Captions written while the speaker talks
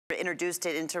introduced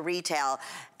it into retail,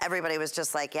 everybody was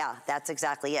just like, yeah, that's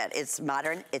exactly it. It's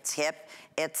modern, it's hip,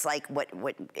 it's like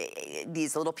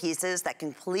these little pieces that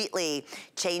completely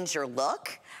change your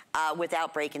look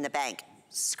without breaking the bank.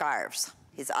 Scarves.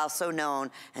 He's also known,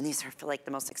 and these are for like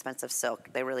the most expensive silk,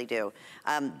 they really do.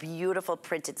 Beautiful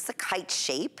printed, it's a kite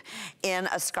shape in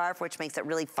a scarf, which makes it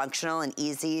really functional and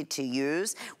easy to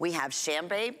use. We have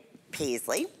chambray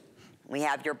paisley, we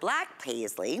have your black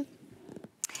paisley,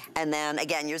 and then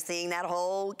again, you're seeing that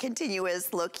whole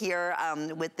continuous look here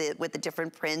with the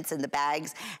different prints in the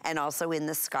bags and also in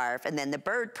the scarf. And then the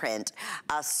bird print,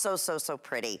 so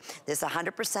pretty. This is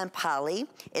 100% poly.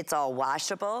 It's all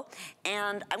washable.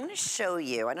 And I'm gonna show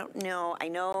you, I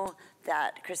know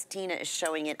that Christina is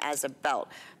showing it as a belt,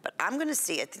 but I'm gonna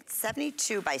see it. It's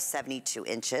 72 by 72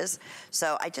 inches.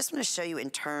 So I just wanna show you in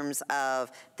terms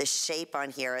of the shape on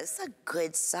here. It's a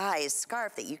good size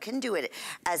scarf that you can do it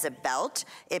as a belt.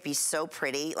 It'd be so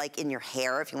pretty, like in your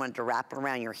hair, if you wanted to wrap it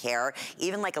around your hair,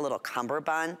 even like a little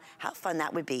cummerbund. How fun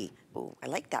that would be. Ooh, I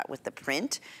like that with the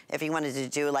print. If you wanted to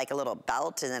do like a little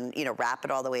belt and then, you know, wrap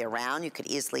it all the way around, you could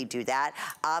easily do that.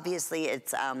 Obviously,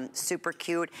 it's super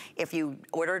cute. If you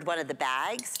ordered one of the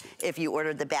bags, if you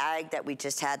ordered the bag that we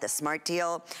just had, the Smart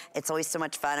Deal, it's always so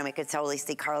much fun, and we could totally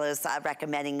see Carlos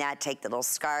recommending that. Take the little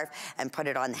scarf and put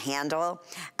it on the handle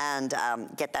and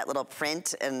get that little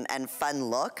print and fun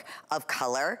look of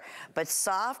color. But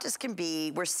soft as can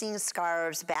be. We're seeing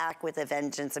scarves back with a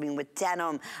vengeance. I mean, with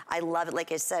denim, I love it,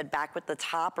 like I said, back with the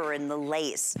topper and the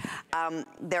lace.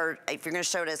 If you're gonna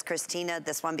show it as Christina,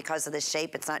 this one, because of the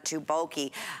shape, it's not too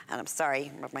bulky. And I'm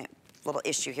sorry, my little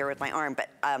issue here with my arm, but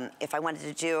if I wanted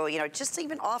to do, you know, just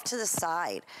even off to the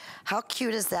side, how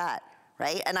cute is that?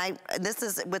 Right, and this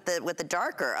is with the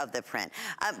darker of the print.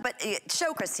 But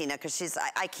show Christina, because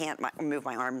I can't move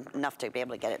my arm enough to be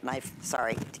able to get it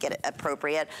to get it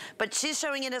appropriate. But she's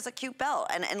showing it as a cute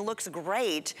belt and looks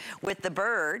great with the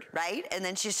bird, right? And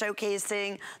then she's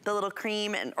showcasing the little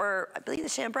cream or I believe the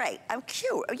chambray. Oh,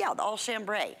 cute, oh yeah, all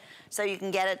chambray. So you can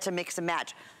get it to mix and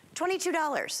match.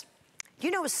 $22.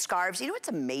 You know, scarves, you know what's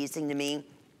amazing to me?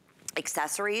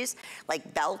 Accessories,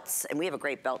 like belts, and we have a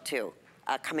great belt too.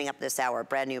 Coming up this hour,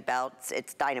 brand new belts,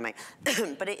 it's dynamite.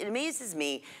 But it amazes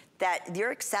me that your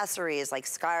accessories like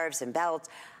scarves and belts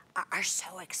are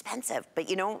so expensive, but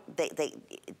you know,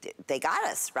 they got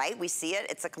us, right? We see it,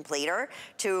 it's a completer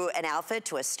to an outfit,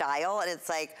 to a style, and it's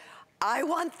like, I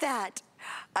want that.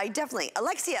 I definitely,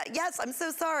 Alexia, yes, I'm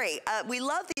so sorry. We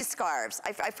love these scarves.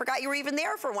 I forgot you were even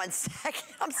there for 1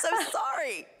 second. I'm so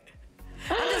sorry.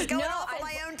 I'm just going off on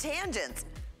my own tangents.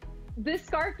 This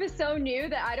scarf is so new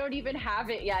that I don't even have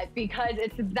it yet because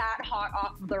it's that hot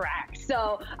off the rack.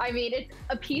 So, I mean, it's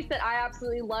a piece that I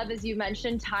absolutely love, as you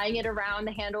mentioned, tying it around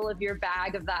the handle of your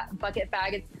bag, of that bucket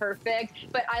bag, it's perfect.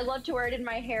 But I love to wear it in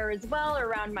my hair as well,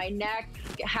 around my neck,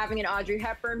 having an Audrey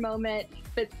Hepburn moment.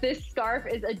 But this scarf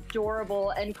is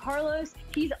adorable. And Carlos,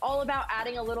 he's all about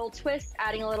adding a little twist,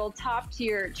 adding a little top to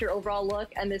your overall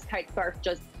look. And this kite scarf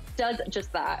just does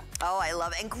just that. Oh, I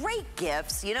love it. And great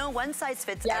gifts. You know, one size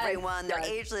fits everyone. They're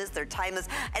ageless, they're timeless.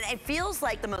 And it feels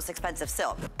like the most expensive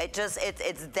silk. It just,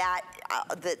 it's that,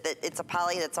 it's a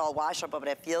poly that's all washable, but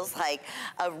it feels like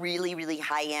a really, really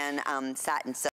high-end satin silk.